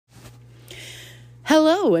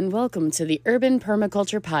Hello and welcome to the Urban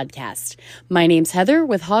Permaculture Podcast. My name's Heather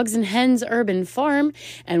with Hogs and Hens Urban Farm,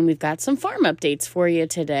 and we've got some farm updates for you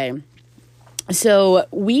today. So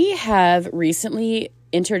we have recently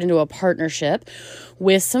entered into a partnership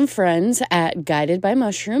with some friends at Guided by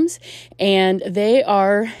Mushrooms, and they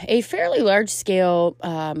are a fairly large-scale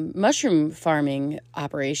mushroom farming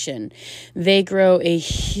operation. They grow a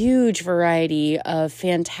huge variety of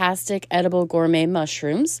fantastic edible gourmet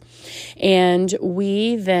mushrooms, and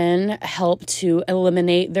we then help to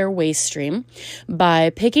eliminate their waste stream by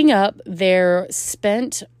picking up their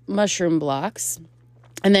spent mushroom blocks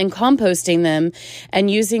and then composting them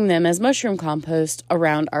and using them as mushroom compost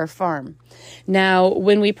around our farm. Now,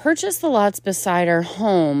 when we purchased the lots beside our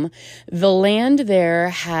home, the land there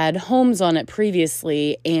had homes on it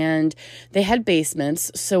previously, and they had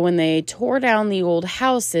basements. So when they tore down the old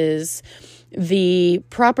houses, the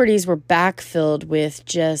properties were backfilled with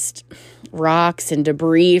just rocks and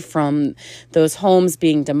debris from those homes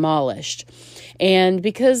being demolished. And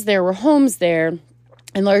because there were homes there,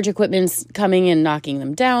 and large equipment's coming and knocking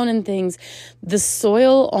them down and things, the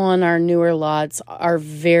soil on our newer lots are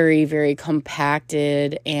very, very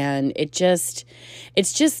compacted, and it's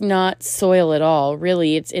just not soil at all.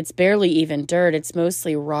 Really, it's barely even dirt. It's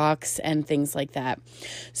mostly rocks and things like that.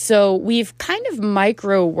 So we've kind of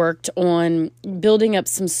micro worked on building up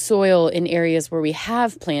some soil in areas where we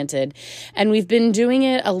have planted, and we've been doing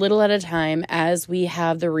it a little at a time as we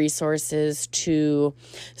have the resources to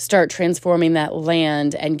start transforming that land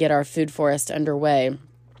and get our food forest underway.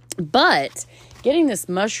 But getting this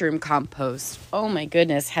mushroom compost, oh my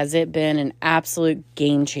goodness, has it been an absolute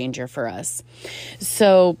game changer for us.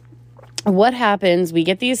 So what happens, we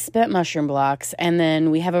get these spent mushroom blocks, and then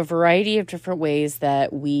we have a variety of different ways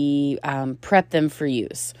that we prep them for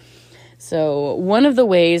use. So one of the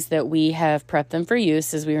ways that we have prepped them for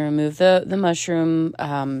use is we remove the mushroom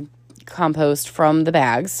compost from the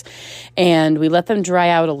bags, and we let them dry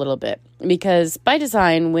out a little bit, because by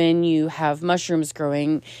design, when you have mushrooms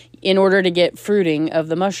growing, in order to get fruiting of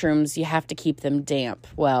the mushrooms, you have to keep them damp.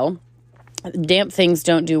 Well, damp things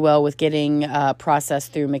don't do well with getting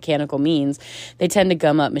processed through mechanical means. They tend to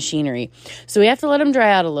gum up machinery. So we have to let them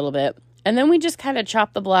dry out a little bit. And then we just kind of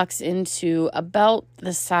chop the blocks into about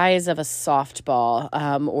the size of a softball,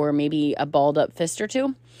 or maybe a balled up fist or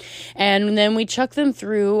two. And then we chuck them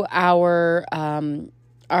through our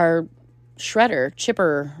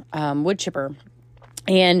shredder, wood chipper.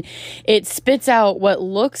 And it spits out what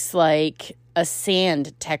looks like a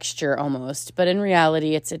sand texture almost, but in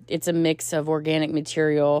reality, it's a mix of organic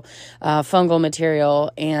material, fungal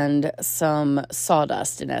material, and some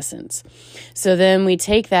sawdust in essence. So then we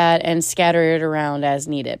take that and scatter it around as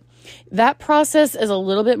needed. That process is a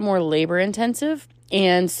little bit more labor intensive,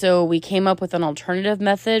 and so we came up with an alternative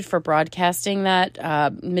method for broadcasting that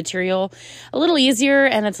material a little easier,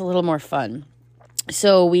 and it's a little more fun.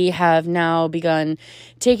 So we have now begun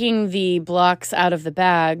taking the blocks out of the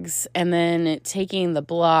bags and then taking the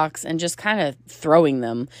blocks and just kind of throwing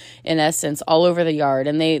them, in essence, all over the yard.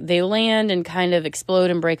 And they land and kind of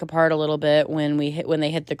explode and break apart a little bit when they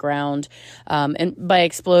hit the ground. And by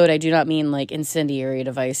explode, I do not mean like incendiary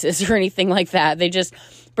devices or anything like that. They just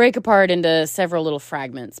break apart into several little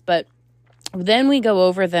fragments. But then we go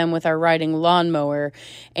over them with our riding lawnmower,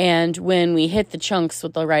 and when we hit the chunks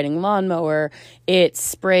with the riding lawnmower, it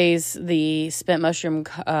sprays the spent mushroom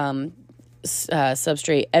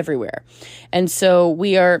substrate everywhere. And so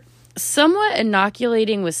we are somewhat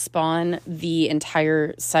inoculating with spawn the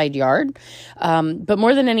entire side yard. But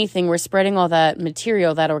more than anything, we're spreading all that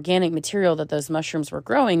material, that organic material that those mushrooms were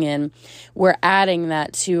growing in. We're adding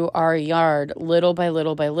that to our yard little by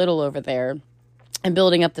little by little over there, and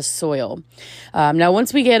building up the soil. Now,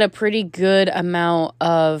 once we get a pretty good amount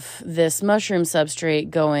of this mushroom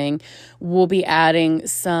substrate going, we'll be adding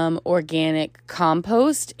some organic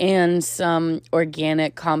compost and some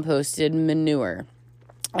organic composted manure.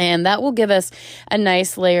 And that will give us a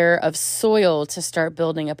nice layer of soil to start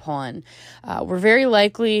building upon. We're very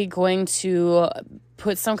likely going to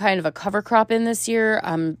put some kind of a cover crop in this year.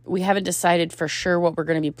 We haven't decided for sure what we're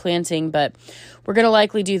going to be planting, but we're going to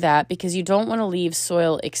likely do that because you don't want to leave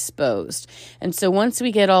soil exposed. And so once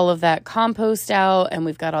we get all of that compost out and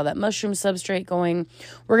we've got all that mushroom substrate going,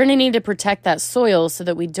 we're going to need to protect that soil so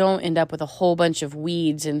that we don't end up with a whole bunch of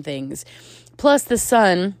weeds and things. Plus the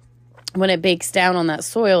sun, when it bakes down on that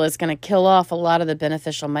soil, is going to kill off a lot of the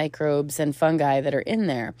beneficial microbes and fungi that are in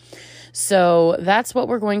there. So that's what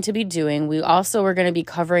we're going to be doing. We also are going to be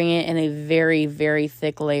covering it in a very, very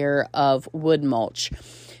thick layer of wood mulch.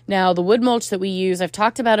 Now, the wood mulch that we use, I've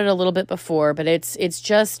talked about it a little bit before, but it's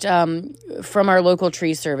just from our local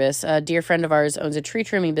tree service. A dear friend of ours owns a tree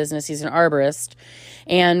trimming business. He's an arborist.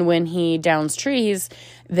 And when he downs trees,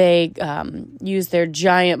 they use their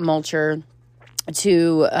giant mulcher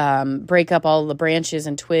to break up all the branches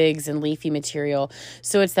and twigs and leafy material.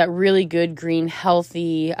 So it's that really good, green,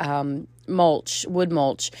 healthy mulch, wood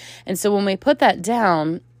mulch. And so when we put that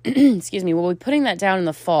down, excuse me, we'll be putting that down in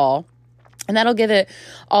the fall. And that'll give it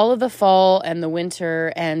all of the fall and the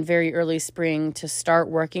winter and very early spring to start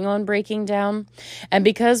working on breaking down. And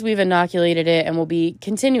because we've inoculated it and we'll be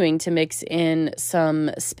continuing to mix in some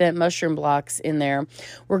spent mushroom blocks in there,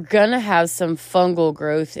 we're going to have some fungal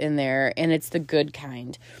growth in there, and it's the good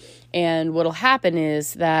kind. And what'll happen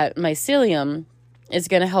is that mycelium is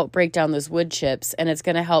going to help break down those wood chips, and it's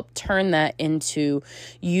going to help turn that into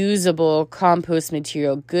usable compost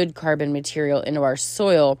material, good carbon material into our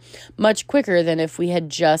soil much quicker than if we had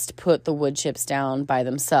just put the wood chips down by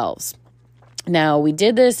themselves. Now, we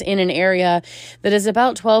did this in an area that is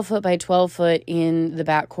about 12 foot by 12 foot in the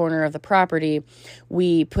back corner of the property.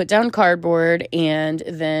 We put down cardboard, and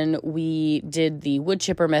then we did the wood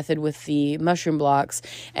chipper method with the mushroom blocks,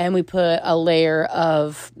 and we put a layer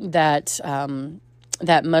of that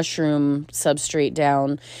mushroom substrate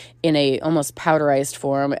down in a almost powderized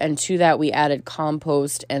form. And to that, we added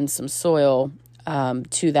compost and some soil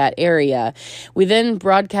to that area. We then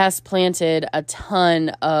broadcast planted a ton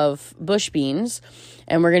of bush beans,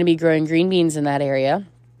 and we're going to be growing green beans in that area.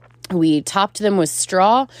 We topped them with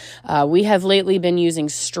straw. We have lately been using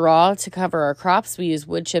straw to cover our crops. We use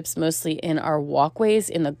wood chips mostly in our walkways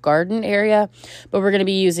in the garden area, but we're going to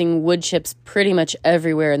be using wood chips pretty much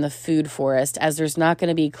everywhere in the food forest, as there's not going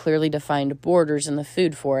to be clearly defined borders in the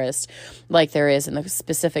food forest like there is in the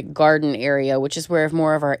specific garden area, which is where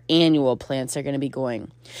more of our annual plants are going to be going.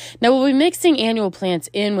 Now, we'll be mixing annual plants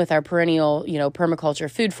in with our perennial, permaculture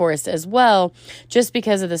food forest as well, just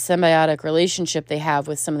because of the symbiotic relationship they have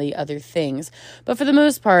with some of the other things. But for the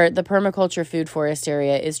most part, the permaculture food forest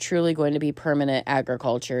area is truly going to be permanent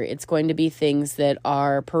agriculture. It's going to be things that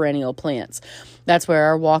are perennial plants. That's where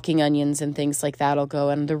our walking onions and things like that will go,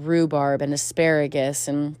 and the rhubarb and asparagus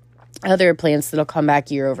and other plants that'll come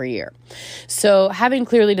back year over year. So having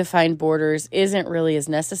clearly defined borders isn't really as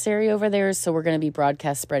necessary over there, so we're going to be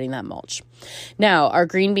broadcast spreading that mulch. Now, our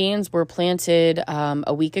green beans were planted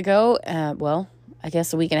a week ago, I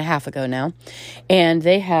guess a week and a half ago now, and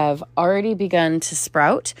they have already begun to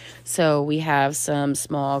sprout. So we have some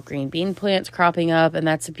small green bean plants cropping up, and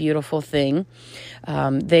that's a beautiful thing.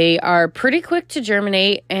 They are pretty quick to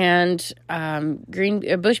germinate, and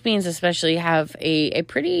bush beans especially have a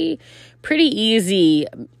pretty easy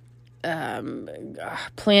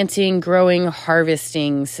planting, growing,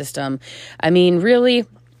 harvesting system. I mean, really,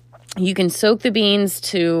 you can soak the beans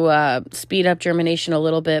to speed up germination a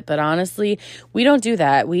little bit, but honestly, we don't do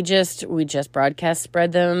that. We just broadcast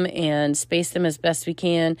spread them and space them as best we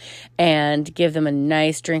can and give them a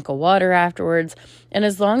nice drink of water afterwards. And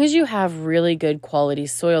as long as you have really good quality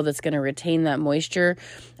soil that's going to retain that moisture,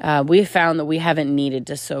 we've found that we haven't needed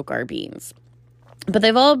to soak our beans. But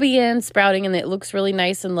they've all begun sprouting, and it looks really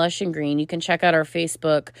nice and lush and green. You can check out our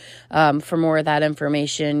Facebook for more of that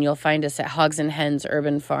information. You'll find us at Hogs and Hens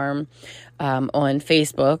Urban Farm on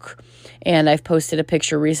Facebook. And I've posted a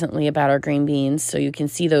picture recently about our green beans, so you can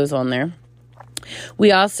see those on there.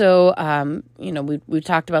 We also, we've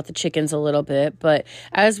talked about the chickens a little bit, but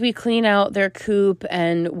as we clean out their coop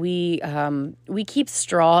and we keep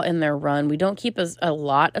straw in their run, we don't keep a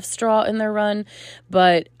lot of straw in their run,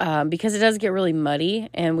 but because it does get really muddy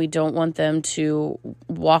and we don't want them to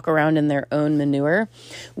walk around in their own manure,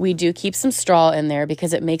 we do keep some straw in there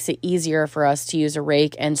because it makes it easier for us to use a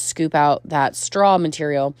rake and scoop out that straw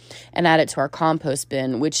material and add it to our compost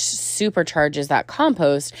bin, which supercharges that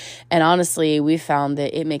compost. And honestly, we found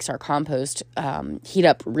that it makes our compost heat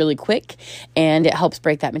up really quick, and it helps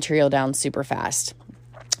break that material down super fast.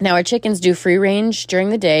 Now, our chickens do free range during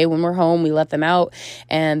the day. When we're home, we let them out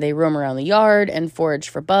and they roam around the yard and forage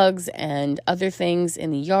for bugs and other things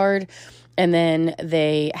in the yard. And then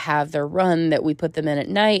they have their run that we put them in at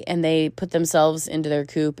night, and they put themselves into their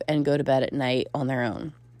coop and go to bed at night on their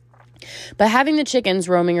own. But having the chickens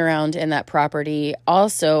roaming around in that property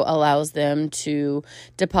also allows them to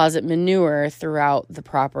deposit manure throughout the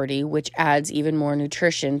property, which adds even more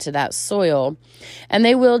nutrition to that soil. And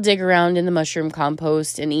they will dig around in the mushroom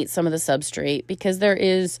compost and eat some of the substrate because there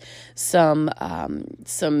is some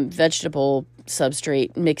vegetable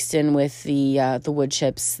substrate mixed in with the wood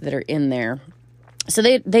chips that are in there. So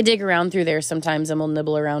they dig around through there sometimes and will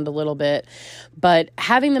nibble around a little bit, but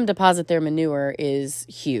having them deposit their manure is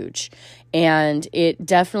huge. And it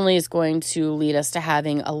definitely is going to lead us to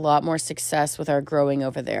having a lot more success with our growing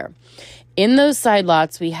over there. In those side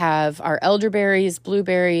lots, we have our elderberries,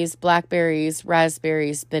 blueberries, blackberries,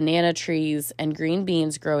 raspberries, banana trees, and green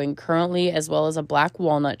beans growing currently, as well as a black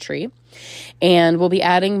walnut tree. And we'll be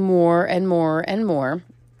adding more and more and more.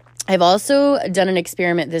 I've also done an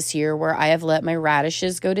experiment this year where I have let my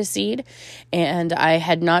radishes go to seed, and I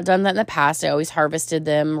had not done that in the past. I always harvested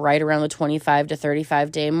them right around the 25 to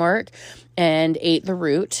 35 day mark and ate the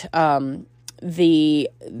root. The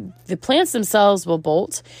plants themselves will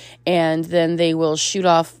bolt, and then they will shoot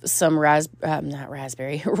off some radish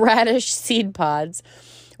seed pods,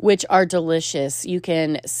 which are delicious. You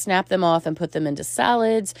can snap them off and put them into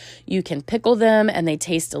salads. You can pickle them, and they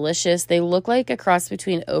taste delicious. They look like a cross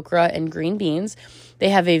between okra and green beans. They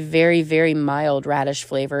have a very, very mild radish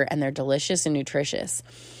flavor, and they're delicious and nutritious.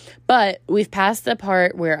 But we've passed the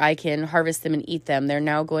part where I can harvest them and eat them. They're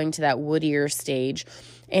now going to that woodier stage,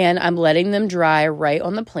 and I'm letting them dry right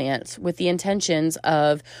on the plants with the intentions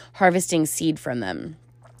of harvesting seed from them.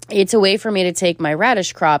 It's a way for me to take my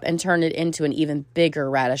radish crop and turn it into an even bigger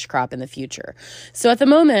radish crop in the future. So at the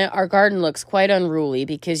moment, our garden looks quite unruly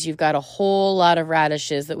because you've got a whole lot of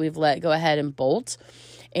radishes that we've let go ahead and bolt.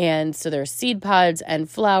 And so there's seed pods and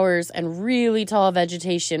flowers and really tall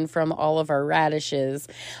vegetation from all of our radishes.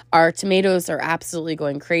 Our tomatoes are absolutely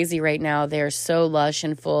going crazy right now. They're so lush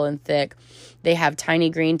and full and thick. They have tiny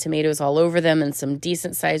green tomatoes all over them and some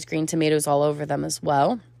decent sized green tomatoes all over them as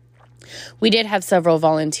well. We did have several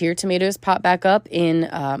volunteer tomatoes pop back up in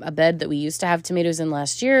a bed that we used to have tomatoes in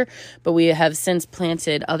last year, but we have since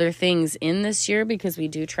planted other things in this year because we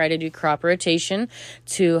do try to do crop rotation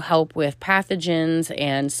to help with pathogens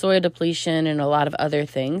and soil depletion and a lot of other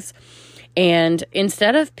things. And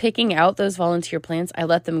instead of picking out those volunteer plants, I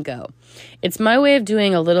let them go. It's my way of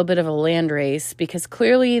doing a little bit of a land race because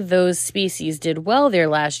clearly those species did well there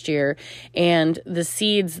last year, and the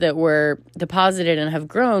seeds that were deposited and have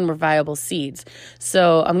grown were viable seeds.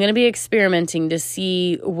 So I'm going to be experimenting to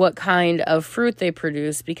see what kind of fruit they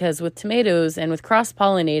produce, because with tomatoes and with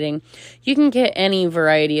cross-pollinating, you can get any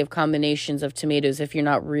variety of combinations of tomatoes if you're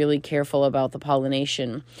not really careful about the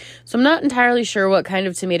pollination. So I'm not entirely sure what kind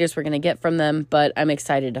of tomatoes we're going to get from them, but I'm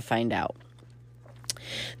excited to find out.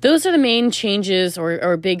 Those are the main changes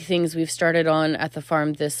or big things we've started on at the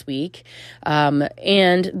farm this week.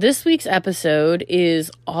 And this week's episode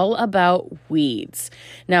is all about weeds.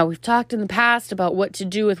 Now, we've talked in the past about what to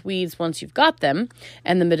do with weeds once you've got them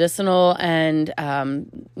and the medicinal and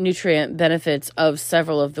nutrient benefits of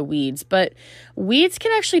several of the weeds. But weeds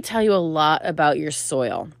can actually tell you a lot about your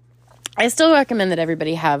soil. I still recommend that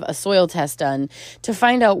everybody have a soil test done to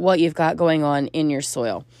find out what you've got going on in your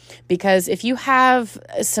soil. Because if you have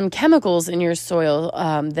some chemicals in your soil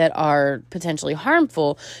that are potentially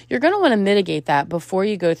harmful, you're going to want to mitigate that before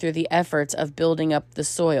you go through the efforts of building up the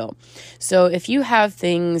soil. So if you have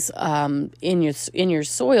things in your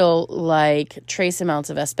soil like trace amounts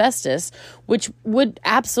of asbestos, which would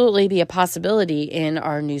absolutely be a possibility in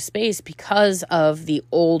our new space because of the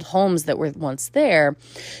old homes that were once there,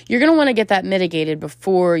 you're going to want to get that mitigated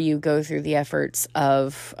before you go through the efforts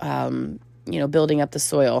of building up the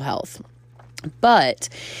soil health. But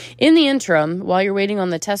in the interim, while you're waiting on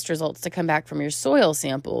the test results to come back from your soil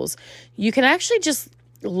samples, you can actually just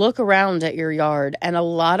look around at your yard, and a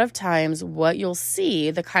lot of times what you'll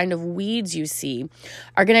see, the kind of weeds you see,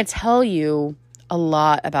 are going to tell you a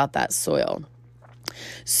lot about that soil.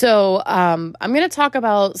 So I'm going to talk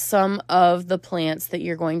about some of the plants that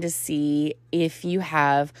you're going to see if you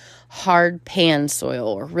have hard pan soil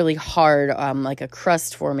or really hard, like a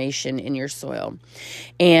crust formation in your soil.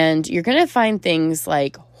 And you're going to find things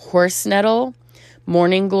like horse nettle,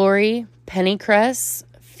 morning glory, pennycress,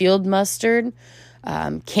 field mustard,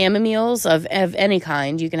 chamomiles of any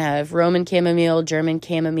kind. You can have Roman chamomile, German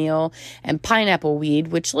chamomile, and pineapple weed,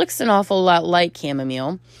 which looks an awful lot like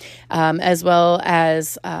chamomile, as well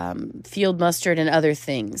as field mustard and other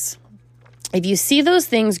things. If you see those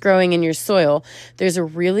things growing in your soil, there's a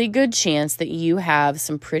really good chance that you have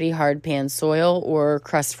some pretty hard pan soil or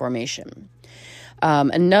crust formation.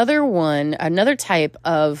 Another type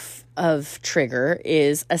of trigger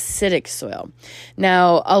is acidic soil.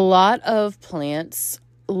 Now, a lot of plants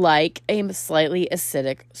like a slightly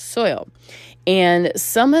acidic soil, and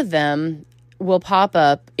some of them will pop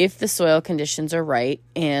up if the soil conditions are right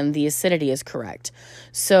and the acidity is correct.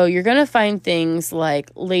 So you're going to find things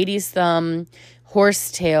like lady's thumb,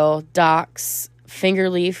 horsetail, docks,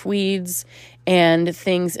 fingerleaf weeds, and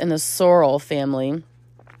things in the sorrel family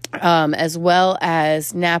as well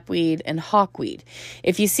as knapweed and hawkweed.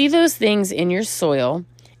 If you see those things in your soil,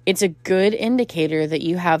 it's a good indicator that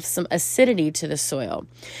you have some acidity to the soil.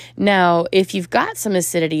 Now, if you've got some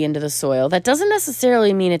acidity into the soil, that doesn't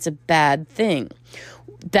necessarily mean it's a bad thing.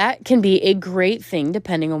 That can be a great thing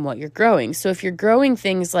depending on what you're growing. So if you're growing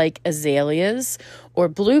things like azaleas or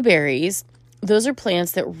blueberries, those are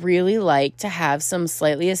plants that really like to have some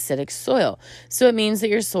slightly acidic soil. So it means that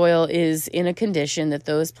your soil is in a condition that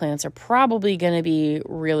those plants are probably going to be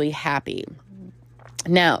really happy.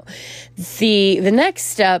 Now, the next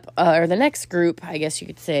step, or the next group, I guess you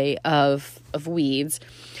could say, of weeds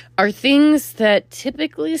are things that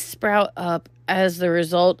typically sprout up as the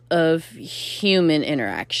result of human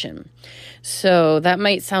interaction. So that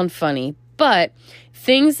might sound funny, but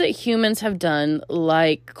things that humans have done,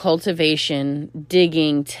 like cultivation,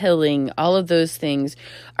 digging, tilling, all of those things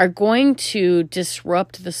are going to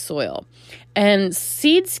disrupt the soil. And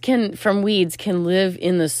seeds from weeds can live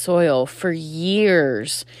in the soil for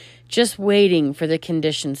years, just waiting for the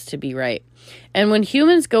conditions to be right. And when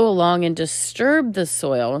humans go along and disturb the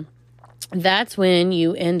soil, that's when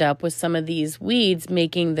you end up with some of these weeds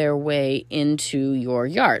making their way into your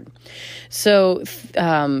yard. So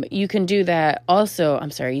you can do that also.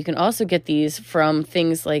 You can also get these from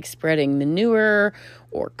things like spreading manure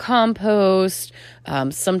or compost.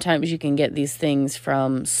 Sometimes you can get these things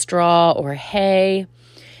from straw or hay.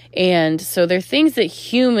 And so they're things that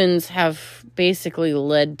humans have basically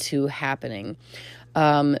led to happening.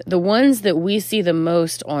 The ones that we see the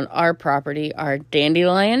most on our property are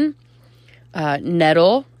dandelion,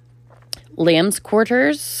 nettle, lamb's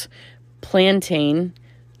quarters, plantain,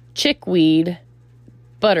 chickweed,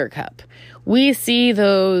 buttercup. We see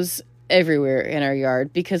those everywhere in our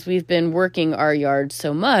yard because we've been working our yard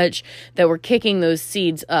so much that we're kicking those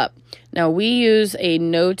seeds up. Now, we use a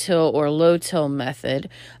no-till or low-till method,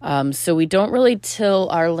 so we don't really till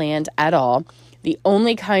our land at all. The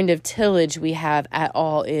only kind of tillage we have at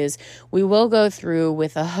all is we will go through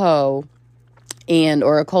with a hoe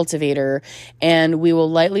or a cultivator, and we will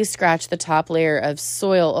lightly scratch the top layer of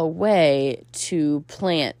soil away to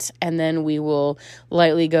plant, and then we will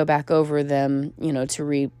lightly go back over them,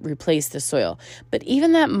 to replace the soil. But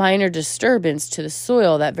even that minor disturbance to the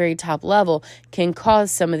soil, that very top level, can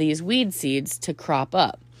cause some of these weed seeds to crop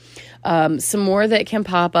up. Some more that can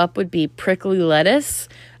pop up would be prickly lettuce,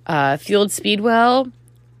 field speedwell,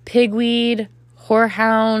 pigweed,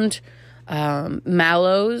 horehound,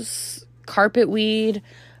 mallows, carpet weed.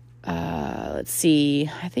 Let's see.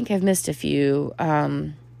 I think I've missed a few.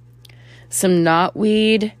 Some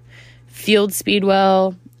knotweed, field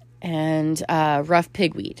speedwell, and rough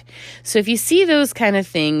pigweed. So if you see those kind of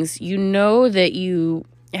things, you know that you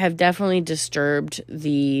have definitely disturbed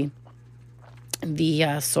the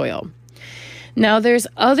soil. Now, there's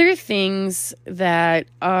other things that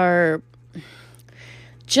are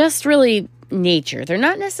just really nature. They're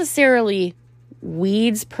not necessarily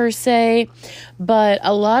weeds per se, but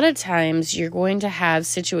a lot of times you're going to have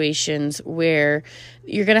situations where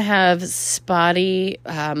you're going to have spotty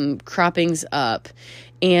croppings up,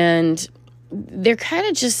 and they're kind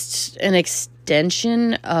of just an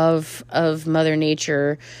extension of Mother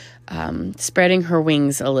Nature spreading her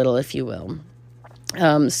wings a little, if you will.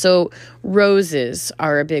 So roses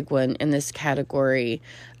are a big one in this category.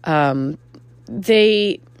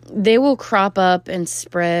 They will crop up and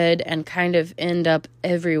spread and kind of end up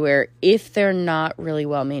everywhere if they're not really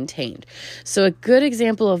well maintained. So a good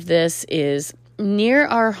example of this is near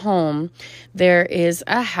our home, there is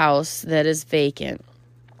a house that is vacant.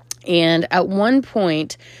 And at one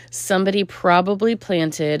point, somebody probably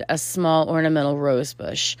planted a small ornamental rose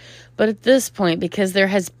bush. But at this point, because there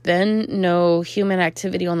has been no human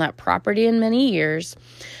activity on that property in many years,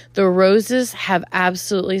 the roses have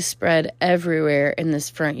absolutely spread everywhere in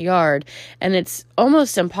this front yard. And it's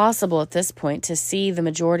almost impossible at this point to see the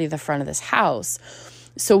majority of the front of this house.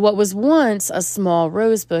 So what was once a small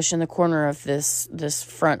rose bush in the corner of this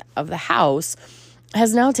front of the house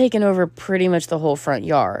has now taken over pretty much the whole front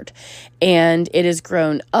yard. And it has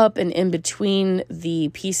grown up and in between the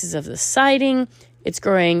pieces of the siding. It's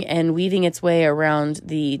growing and weaving its way around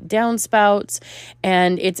the downspouts.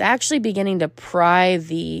 And it's actually beginning to pry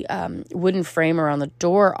the wooden frame around the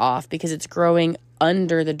door off because it's growing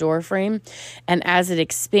under the door frame. And as it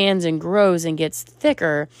expands and grows and gets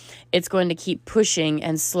thicker, it's going to keep pushing,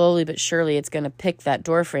 and slowly but surely it's going to pick that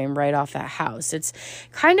door frame right off that house. It's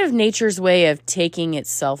kind of nature's way of taking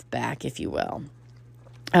itself back, if you will.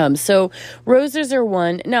 So roses are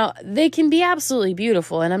one. Now, they can be absolutely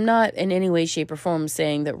beautiful, and I'm not in any way, shape, or form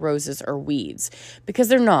saying that roses are weeds, because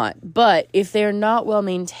they're not. But if they're not well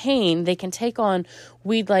maintained, they can take on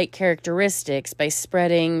weed-like characteristics by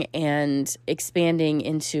spreading and expanding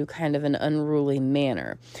into kind of an unruly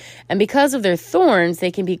manner. And because of their thorns,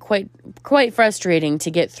 they can be quite frustrating to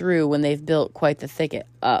get through when they've built quite the thicket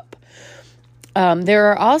up. There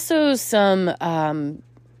are also some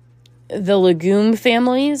the legume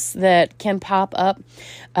families that can pop up.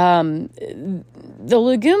 The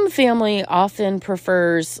legume family often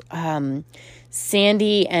prefers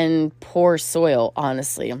sandy and poor soil,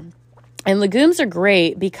 honestly. And legumes are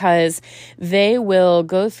great because they will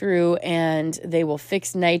go through and they will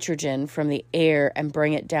fix nitrogen from the air and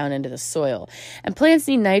bring it down into the soil. And plants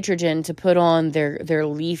need nitrogen to put on their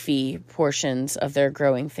leafy portions of their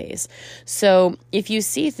growing phase. So if you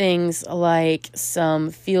see things like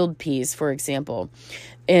some field peas, for example,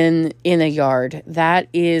 in a yard, that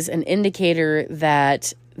is an indicator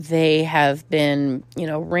that they have been,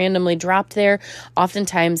 randomly dropped there.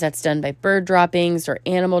 Oftentimes that's done by bird droppings or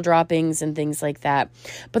animal droppings and things like that.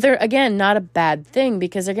 But they're, again, not a bad thing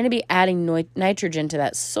because they're going to be adding nitrogen to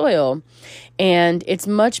that soil. And it's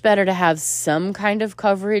much better to have some kind of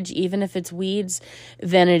coverage, even if it's weeds,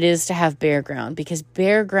 than it is to have bare ground, because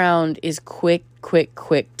bare ground is quick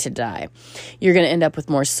to die. You're going to end up with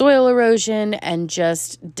more soil erosion and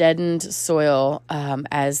just deadened soil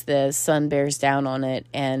as the sun bears down on it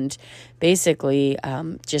and basically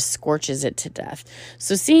just scorches it to death.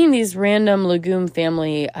 So seeing these random legume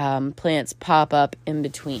family plants pop up in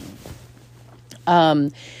between.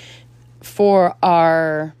 For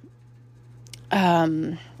our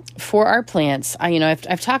plants,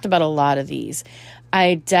 I've talked about a lot of these.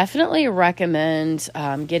 I definitely recommend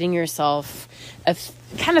getting yourself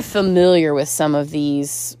kind of familiar with some of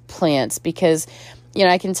these plants because,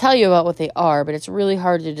 I can tell you about what they are, but it's really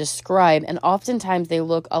hard to describe, and oftentimes they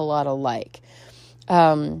look a lot alike.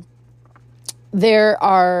 There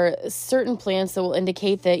are certain plants that will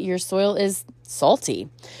indicate that your soil is salty.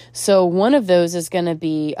 So one of those is going to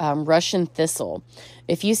be Russian thistle.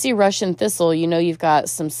 If you see Russian thistle, you've got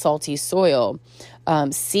some salty soil.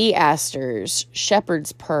 Sea asters,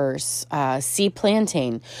 shepherd's purse, sea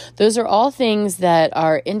plantain. Those are all things that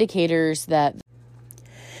are indicators that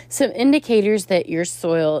your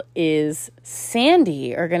soil is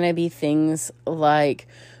sandy are going to be things like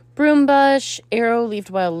broombush, arrow-leaved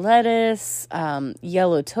wild lettuce,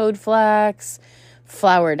 yellow toadflax,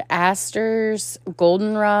 flowered asters,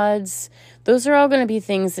 goldenrods. Those are all going to be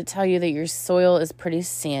things that tell you that your soil is pretty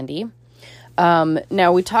sandy.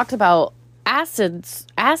 Now, we talked about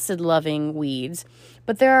acid-loving weeds,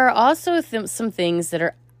 but there are also some things that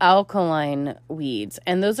are alkaline weeds,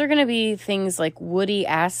 and those are going to be things like woody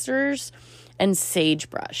asters and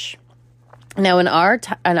sagebrush. Now, in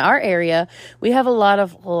our area, we have a lot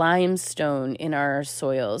of limestone in our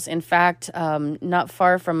soils. In fact, not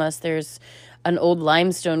far from us, there's an old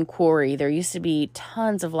limestone quarry. There used to be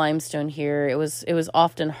tons of limestone here. It was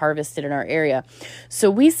often harvested in our area. So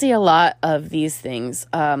we see a lot of these things.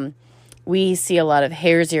 We see a lot of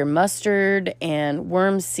hare's ear mustard and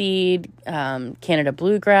wormseed, Canada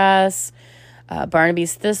bluegrass,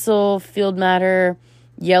 Barnaby's thistle, field madder,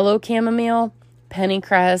 yellow chamomile,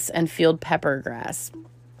 pennycress, and field pepper grass.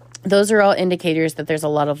 Those are all indicators that there's a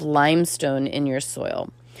lot of limestone in your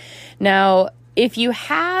soil. Now, if you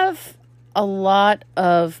have a lot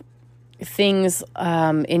of things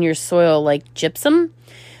in your soil like gypsum,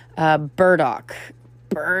 burdock.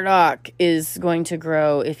 Burdock is going to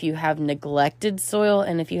grow if you have neglected soil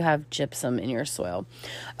and if you have gypsum in your soil.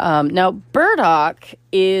 Now, burdock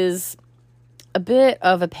is a bit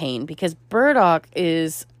of a pain because burdock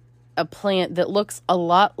is a plant that looks a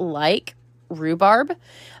lot like rhubarb.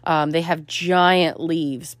 They have giant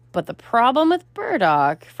leaves, but the problem with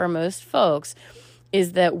burdock for most folks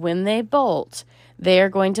is that when they bolt, they are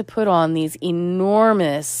going to put on these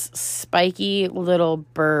enormous spiky little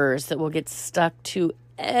burrs that will get stuck to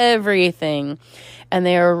everything, and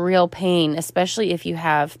they are a real pain, especially if you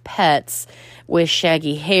have pets with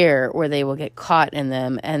shaggy hair where they will get caught in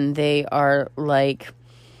them, and they are like,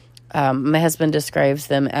 my husband describes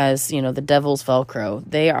them as, the devil's Velcro.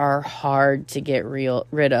 They are hard to get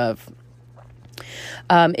rid of.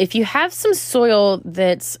 If you have some soil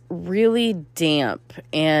that's really damp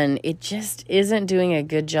and it just isn't doing a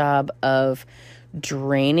good job of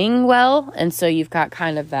draining well, and so you've got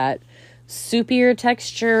kind of that soupier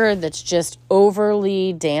texture that's just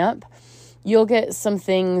overly damp, you'll get some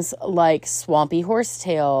things like swampy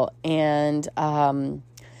horsetail and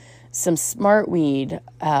some smartweed,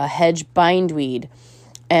 hedge bindweed.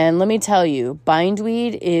 And let me tell you,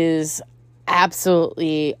 bindweed is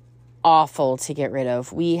absolutely awful to get rid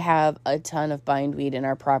of. We have a ton of bindweed in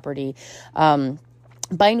our property.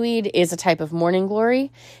 Bindweed is a type of morning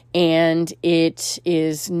glory, and it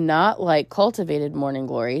is not like cultivated morning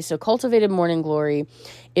glory. So cultivated morning glory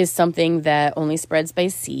is something that only spreads by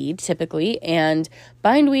seed typically, and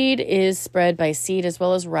bindweed is spread by seed as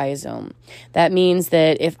well as rhizome. That means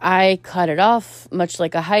that if I cut it off, much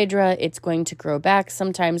like a hydra, it's going to grow back,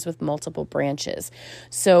 sometimes with multiple branches.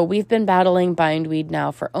 So we've been battling bindweed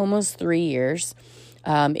now for almost 3 years.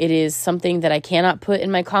 It is something that I cannot put in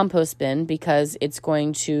my compost bin because it's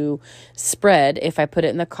going to spread if I put it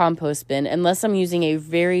in the compost bin, unless I'm using a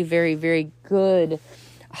very, very, very good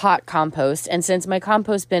hot compost. And since my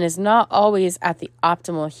compost bin is not always at the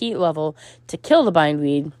optimal heat level to kill the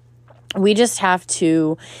bindweed, we just have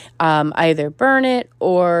to either burn it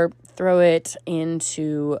or throw it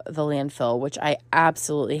into the landfill, which I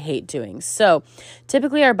absolutely hate doing. So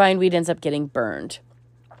typically our bindweed ends up getting burned.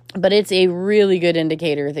 But it's a really good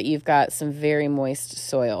indicator that you've got some very moist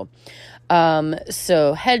soil.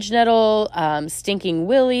 So hedge nettle, stinking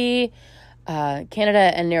willy,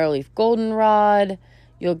 Canada and narrowleaf goldenrod.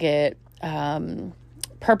 You'll get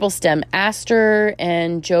purple stem aster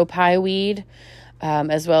and Joe Pye weed,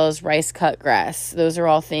 as well as rice cut grass. Those are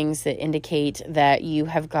all things that indicate that you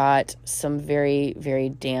have got some very, very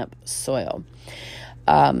damp soil.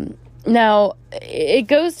 Now, it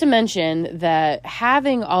goes to mention that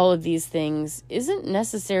having all of these things isn't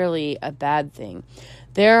necessarily a bad thing.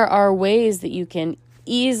 There are ways that you can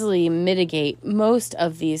easily mitigate most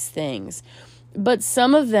of these things. But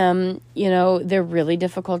some of them, they're really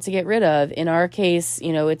difficult to get rid of. In our case,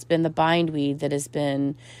 it's been the bindweed that has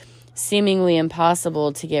been seemingly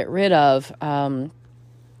impossible to get rid of.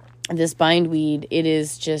 This bindweed, it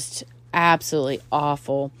is just absolutely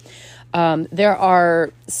awful. There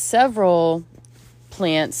are several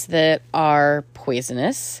plants that are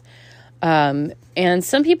poisonous. And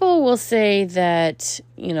some people will say that,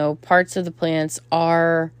 parts of the plants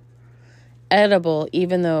are edible,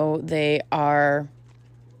 even though they are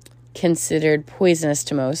considered poisonous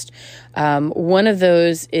to most. One of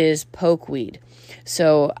those is pokeweed.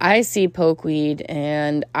 So I see pokeweed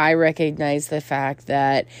and I recognize the fact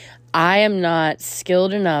that I am not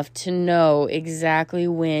skilled enough to know exactly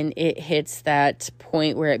when it hits that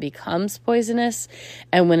point where it becomes poisonous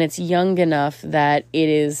and when it's young enough that it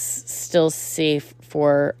is still safe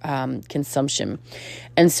for consumption.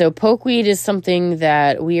 And so pokeweed is something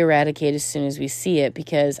that we eradicate as soon as we see it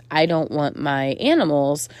because I don't want my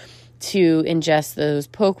animals to ingest those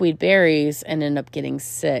pokeweed berries and end up getting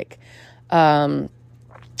sick.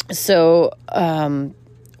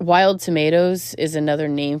 Wild tomatoes is another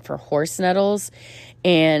name for horse nettles,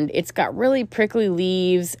 and it's got really prickly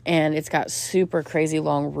leaves and it's got super crazy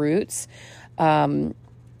long roots.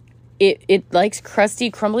 It likes crusty,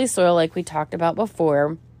 crumbly soil like we talked about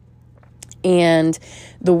before. And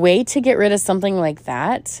the way to get rid of something like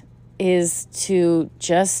that is to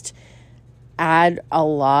just add a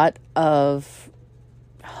lot of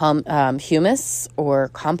humus or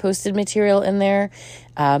composted material in there.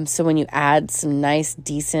 So when you add some nice,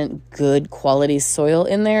 decent, good quality soil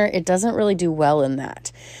in there, it doesn't really do well in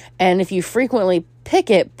that. And if you frequently pick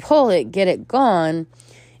it, pull it, get it gone,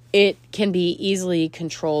 it can be easily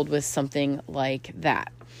controlled with something like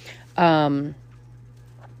that. Let's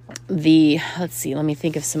see, let me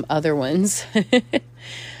think of some other ones.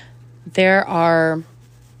 There are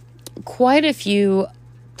quite a few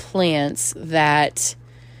plants that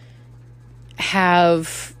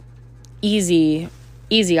have easy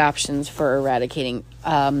options for eradicating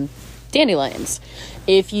dandelions.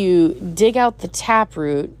 If you dig out the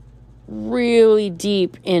taproot really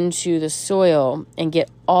deep into the soil and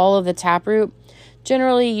get all of the taproot,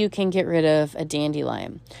 generally you can get rid of a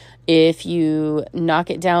dandelion. If you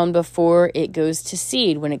knock it down before it goes to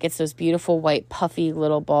seed, when it gets those beautiful white puffy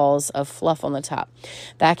little balls of fluff on the top,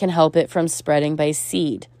 that can help it from spreading by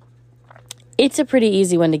seed. It's a pretty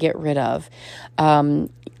easy one to get rid of.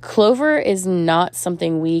 Clover is not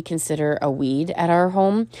something we consider a weed at our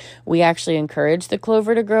home. We actually encourage the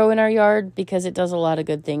clover to grow in our yard because it does a lot of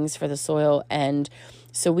good things for the soil, and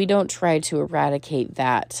so we don't try to eradicate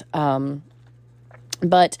that.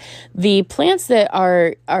 But the plants that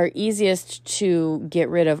are easiest to get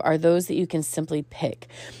rid of are those that you can simply pick.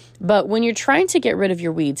 But when you're trying to get rid of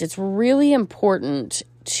your weeds, it's really important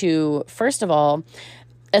to, first of all,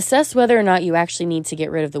 assess whether or not you actually need to get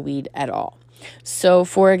rid of the weed at all. So,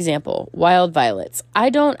 for example, wild violets. I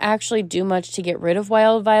don't actually do much to get rid of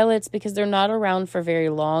wild violets because they're not around for very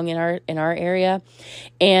long in our area,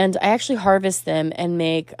 and I actually harvest them and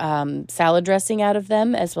make salad dressing out of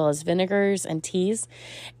them, as well as vinegars and teas.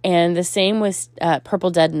 And the same with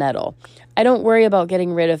purple dead nettle. I don't worry about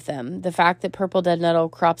getting rid of them. The fact that purple dead nettle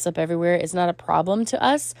crops up everywhere is not a problem to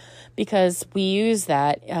us because we use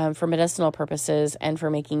that for medicinal purposes and for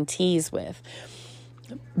making teas with.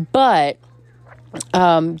 But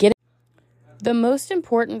getting the most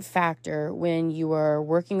important factor when you are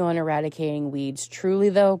working on eradicating weeds, truly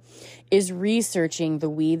though, is researching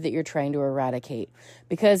the weed that you're trying to eradicate.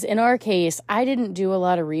 Because in our case, I didn't do a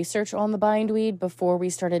lot of research on the bindweed before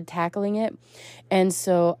we started tackling it. And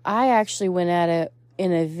so I actually went at it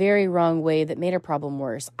in a very wrong way that made our problem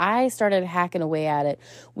worse. I started hacking away at it.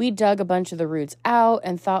 We dug a bunch of the roots out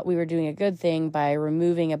and thought we were doing a good thing by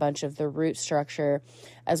removing a bunch of the root structure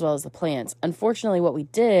as well as the plants. Unfortunately, what we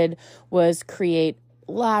did was create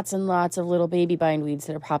lots and lots of little baby bindweeds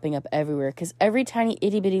that are popping up everywhere because every tiny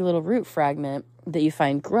itty bitty little root fragment that you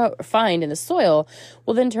find in the soil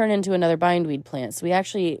will then turn into another bindweed plant. So we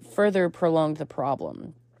actually further prolonged the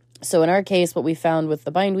problem. So in our case, what we found with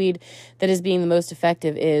the bindweed that is being the most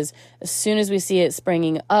effective is as soon as we see it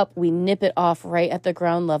springing up, we nip it off right at the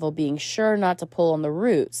ground level, being sure not to pull on the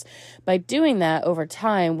roots. By doing that over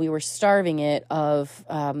time, we were starving it of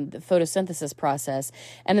the photosynthesis process,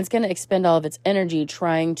 and it's going to expend all of its energy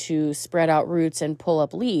trying to spread out roots and pull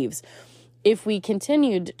up leaves. If we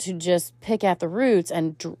continued to just pick at the roots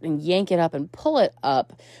and yank it up and pull it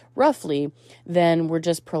up roughly, then we're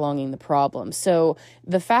just prolonging the problem. So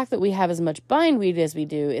the fact that we have as much bindweed as we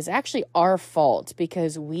do is actually our fault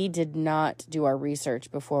because we did not do our research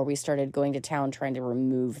before we started going to town trying to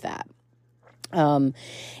remove that.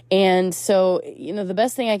 And so, the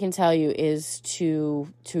best thing I can tell you is to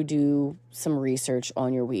do some research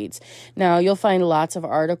on your weeds. Now, you'll find lots of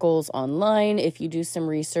articles online. If you do some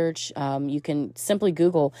research, you can simply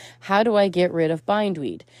Google, how do I get rid of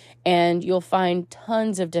bindweed? And you'll find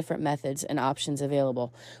tons of different methods and options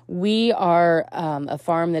available. We are a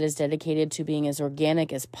farm that is dedicated to being as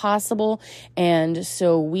organic as possible. And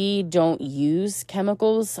so we don't use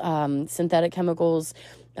chemicals, synthetic chemicals,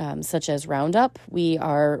 such as Roundup. We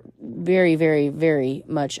are very, very, very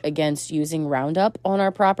much against using Roundup on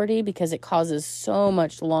our property because it causes so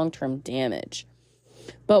much long-term damage.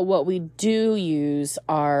 But what we do use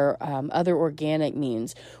are other organic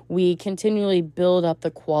means. We continually build up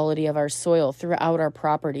the quality of our soil throughout our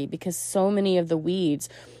property because so many of the weeds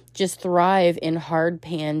just thrive in hard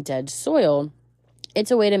pan dead soil. It's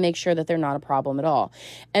a way to make sure that they're not a problem at all.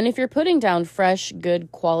 And if you're putting down fresh, good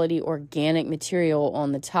quality organic material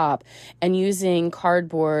on the top and using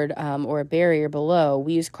cardboard or a barrier below,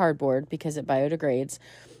 we use cardboard because it biodegrades,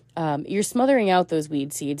 you're smothering out those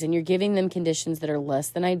weed seeds and you're giving them conditions that are less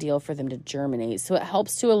than ideal for them to germinate. So it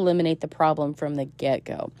helps to eliminate the problem from the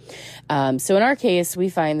get-go. So in our case, we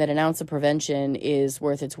find that an ounce of prevention is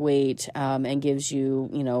worth its weight and gives you,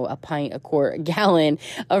 a pint, a quart, a gallon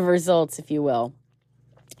of results, if you will.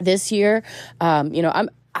 This year,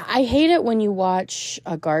 I hate it when you watch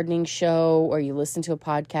a gardening show or you listen to a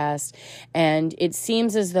podcast and it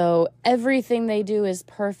seems as though everything they do is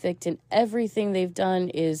perfect and everything they've done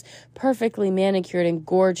is perfectly manicured and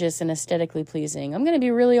gorgeous and aesthetically pleasing. I'm going to be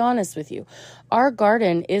really honest with you. Our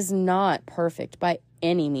garden is not perfect by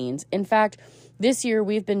any means. In fact, this year,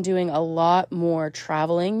 we've been doing a lot more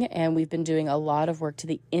traveling and we've been doing a lot of work to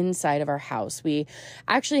the inside of our house. We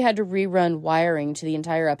actually had to rerun wiring to the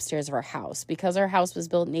entire upstairs of our house because our house was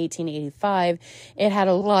built in 1885. It had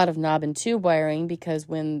a lot of knob and tube wiring because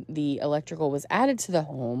when the electrical was added to the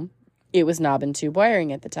home, it was knob and tube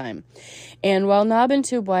wiring at the time. And while knob and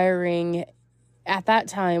tube wiring at that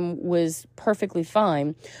time was perfectly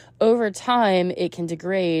fine, over time, it can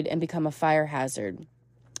degrade and become a fire hazard.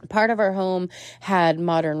 Part of our home had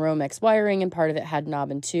modern Romex wiring and part of it had knob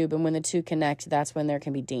and tube. And when the two connect, that's when there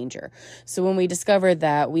can be danger. So when we discovered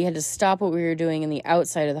that, we had to stop what we were doing in the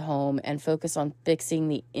outside of the home and focus on fixing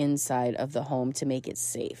the inside of the home to make it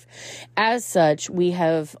safe. As such, we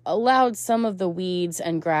have allowed some of the weeds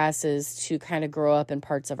and grasses to kind of grow up in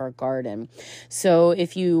parts of our garden. So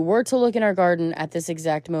if you were to look in our garden at this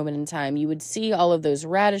exact moment in time, you would see all of those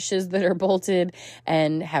radishes that are bolted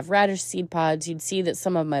and have radish seed pods. You'd see that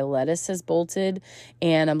some of my lettuce has bolted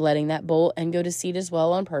and I'm letting that bolt and go to seed as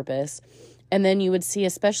well on purpose. And then you would see,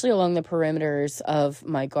 especially along the perimeters of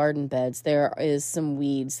my garden beds, there is some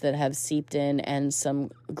weeds that have seeped in and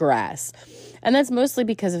some grass. And that's mostly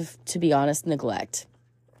because of, to be honest, neglect.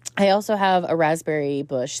 I also have a raspberry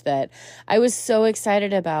bush that I was so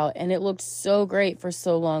excited about, and it looked so great for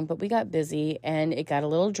so long, but we got busy and it got a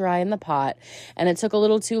little dry in the pot, and it took a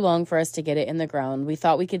little too long for us to get it in the ground. We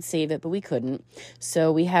thought we could save it, but we couldn't.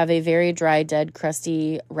 So we have a very dry, dead,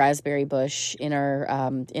 crusty raspberry bush in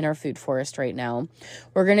our food forest right now.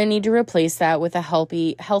 We're going to need to replace that with a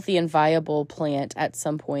healthy and viable plant at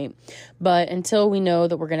some point. But until we know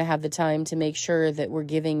that we're going to have the time to make sure that we're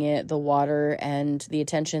giving it the water and the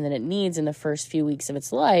attention that it needs in the first few weeks of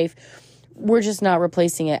its life, we're just not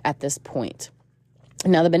replacing it at this point.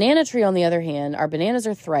 Now, the banana tree, on the other hand, our bananas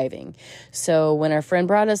are thriving. So when our friend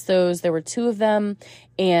brought us those, there were 2 of them,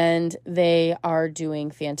 and they are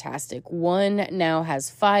doing fantastic. One now has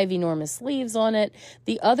 5 enormous leaves on it.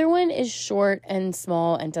 The other one is short and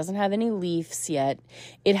small and doesn't have any leaves yet.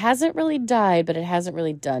 It hasn't really died, but it hasn't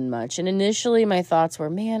really done much. And initially, my thoughts were,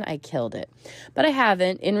 man, I killed it. But I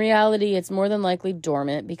haven't. In reality, it's more than likely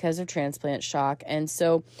dormant because of transplant shock. And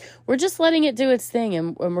so we're just letting it do its thing,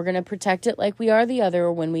 and we're going to protect it like we are the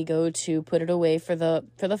other when we go to put it away for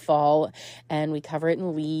the fall, and we cover it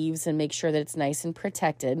in leaves and make sure that it's nice and protected.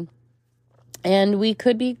 And we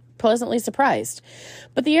could be pleasantly surprised.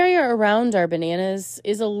 But the area around our bananas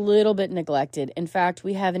is a little bit neglected. In fact,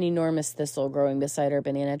 we have an enormous thistle growing beside our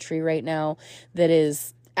banana tree right now that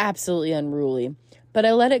is absolutely unruly. But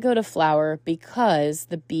I let it go to flower because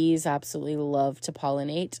the bees absolutely love to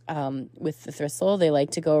pollinate with the thistle. They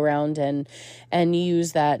like to go around and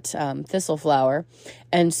use that thistle flower.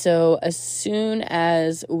 And so as soon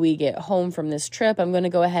as we get home from this trip, I'm going to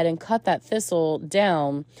go ahead and cut that thistle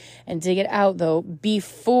down and dig it out, though,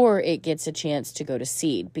 before it gets a chance to go to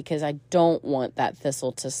seed, because I don't want that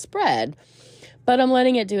thistle to spread. But I'm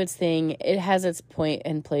letting it do its thing. It has its point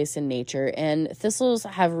and place in nature. And thistles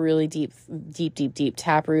have really deep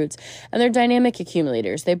tap roots. And they're dynamic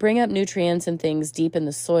accumulators. They bring up nutrients and things deep in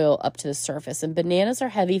the soil up to the surface. And bananas are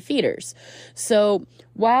heavy feeders. So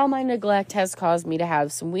while my neglect has caused me to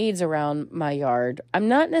have some weeds around my yard, I'm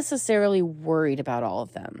not necessarily worried about all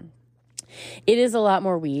of them. It is a lot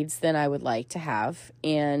more weeds than I would like to have.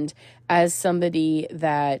 And as somebody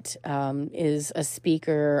that is a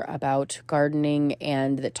speaker about gardening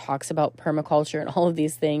and that talks about permaculture and all of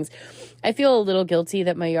these things, I feel a little guilty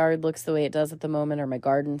that my yard looks the way it does at the moment, or my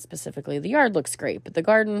garden specifically. The yard looks great, but the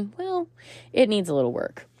garden, well, it needs a little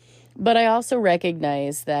work. But I also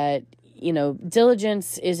recognize that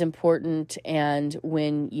diligence is important, and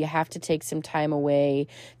when you have to take some time away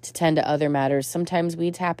to tend to other matters, sometimes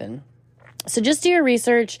weeds happen. So just do your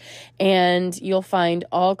research, and you'll find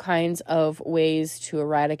all kinds of ways to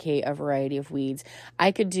eradicate a variety of weeds.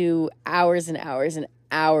 I could do hours and hours and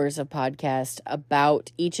hours of podcast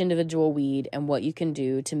about each individual weed and what you can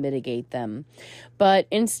do to mitigate them. But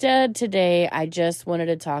instead, today, I just wanted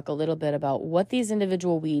to talk a little bit about what these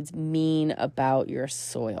individual weeds mean about your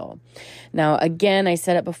soil. Now, again, I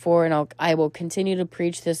said it before, and I will continue to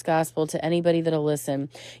preach this gospel to anybody that'll listen.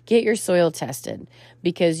 Get your soil tested,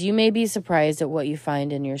 because you may be surprised at what you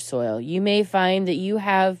find in your soil. You may find that you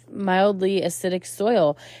have mildly acidic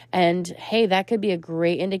soil, and hey, that could be a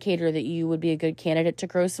great indicator that you would be a good candidate to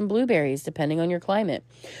grow some blueberries, depending on your climate.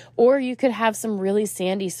 Or you could have some really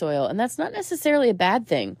sandy soil, and that's not necessarily a bad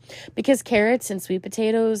thing, because carrots and sweet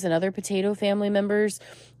potatoes and other potato family members,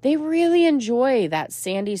 they really enjoy that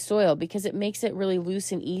sandy soil because it makes it really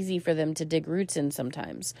loose and easy for them to dig roots in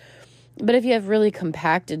sometimes. But if you have really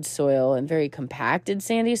compacted soil and very compacted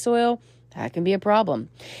sandy soil, that can be a problem.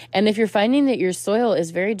 And if you're finding that your soil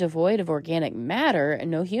is very devoid of organic matter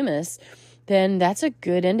and no humus, then that's a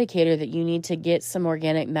good indicator that you need to get some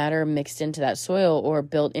organic matter mixed into that soil or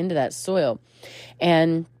built into that soil.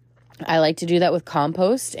 And I like to do that with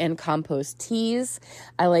compost and compost teas.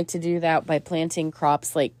 I like to do that by planting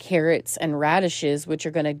crops like carrots and radishes, which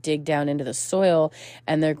are going to dig down into the soil,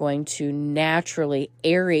 and they're going to naturally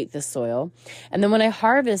aerate the soil. And then when I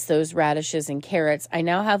harvest those radishes and carrots, I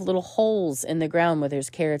now have little holes in the ground where there's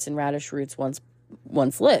carrots and radish roots once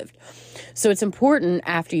lived. So it's important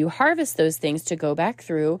after you harvest those things to go back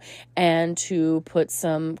through and to put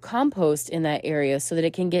some compost in that area so that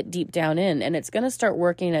it can get deep down in, and it's going to start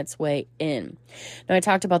working its way in. Now, I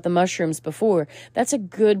talked about the mushrooms before. That's a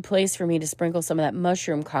good place for me to sprinkle some of that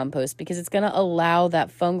mushroom compost, because it's going to allow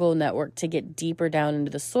that fungal network to get deeper down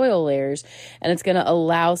into the soil layers, and it's going to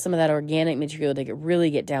allow some of that organic material to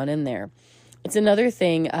really get down in there. It's another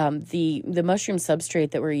thing, the mushroom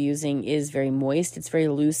substrate that we're using is very moist. It's very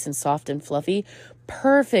loose and soft and fluffy,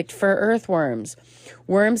 perfect for earthworms.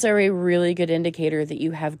 Worms are a really good indicator that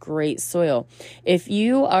you have great soil. If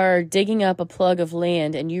you are digging up a plug of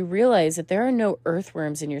land and you realize that there are no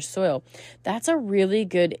earthworms in your soil, that's a really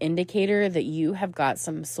good indicator that you have got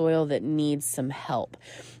some soil that needs some help.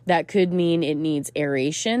 That could mean it needs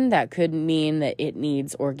aeration. That could mean that it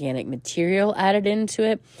needs organic material added into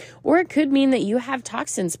it. Or it could mean that you have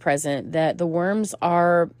toxins present that the worms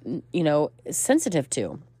are, sensitive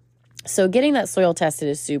to. So getting that soil tested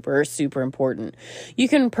is super, super important. You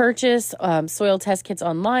can purchase soil test kits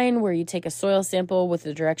online where you take a soil sample with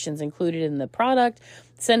the directions included in the product,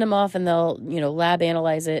 send them off, and they'll, lab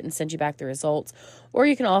analyze it and send you back the results. Or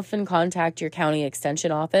you can often contact your county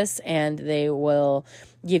extension office and they will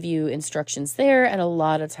give you instructions there. And a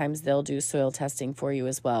lot of times they'll do soil testing for you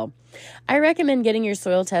as well. I recommend getting your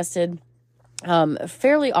soil tested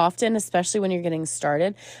fairly often, especially when you're getting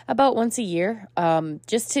started, about once a year,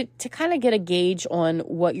 just to kind of get a gauge on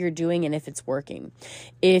what you're doing and if it's working.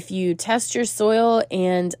 If you test your soil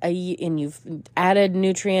and you've added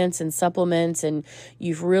nutrients and supplements and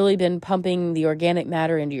you've really been pumping the organic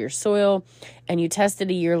matter into your soil and you test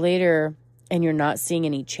it a year later and you're not seeing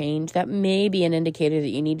any change, that may be an indicator that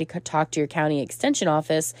you need to talk to your county extension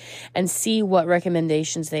office and see what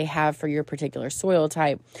recommendations they have for your particular soil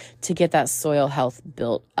type to get that soil health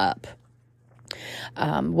built up.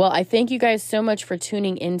 Well, I thank you guys so much for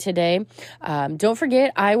tuning in today. Don't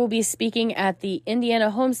forget, I will be speaking at the Indiana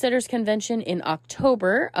Homesteaders Convention in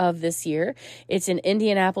October of this year. It's in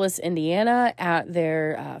Indianapolis, Indiana, at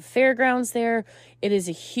their fairgrounds there. It is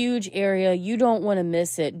a huge area. You don't want to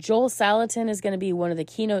miss it. Joel Salatin is going to be one of the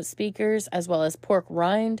keynote speakers, as well as Pork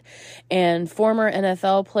Rind, and former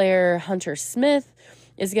NFL player Hunter Smith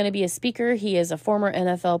is going to be a speaker. He is a former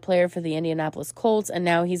NFL player for the Indianapolis Colts, and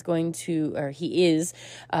now he is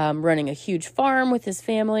running a huge farm with his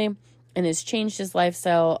family and has changed his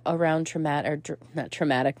lifestyle around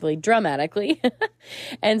dramatically.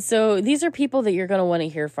 And so these are people that you're going to want to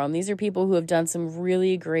hear from. These are people who have done some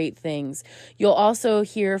really great things. You'll also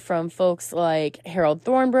hear from folks like Harold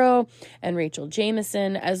Thornborough and Rachel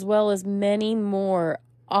Jameson, as well as many more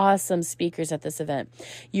awesome speakers at this event.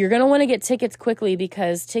 You're going to want to get tickets quickly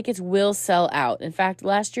because tickets will sell out. In fact,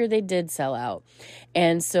 last year they did sell out.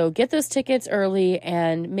 And so get those tickets early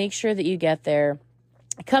and make sure that you get there.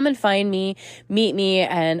 Come and find me, meet me,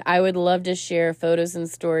 and I would love to share photos and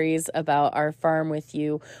stories about our farm with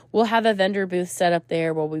you. We'll have a vendor booth set up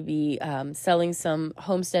there where we'll be selling some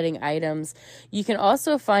homesteading items. You can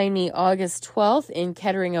also find me August 12th in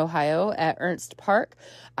Kettering, Ohio at Ernst Park.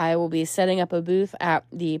 I will be setting up a booth at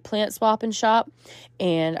the Plant Swap and Shop,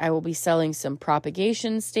 and I will be selling some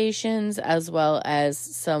propagation stations as well as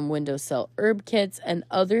some windowsill herb kits and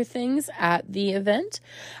other things at the event.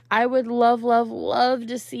 I would love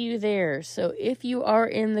to see you there. So if you are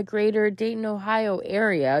in the greater Dayton, Ohio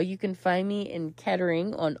area, you can find me in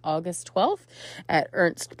Kettering on August 12th at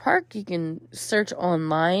Ernst Park. You can search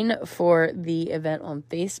online for the event on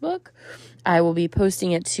Facebook. I will be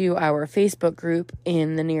posting it to our Facebook group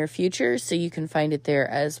in the near future, so you can find it there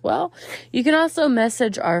as well. You can also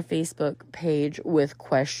message our Facebook page with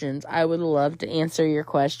questions. I would love to answer your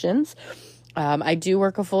questions. I do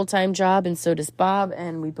work a full-time job, and so does Bob,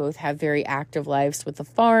 and we both have very active lives with the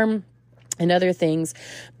farm and other things.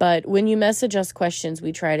 But when you message us questions,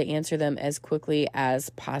 we try to answer them as quickly as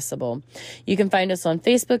possible. You can find us on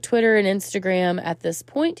Facebook, Twitter, and Instagram at this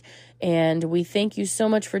point. And we thank you so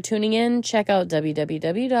much for tuning in. Check out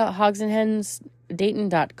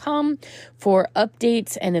www.hogsandhensdayton.com for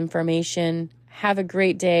updates and information. Have a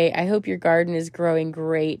great day. I hope your garden is growing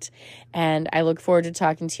great, and I look forward to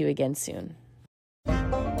talking to you again soon.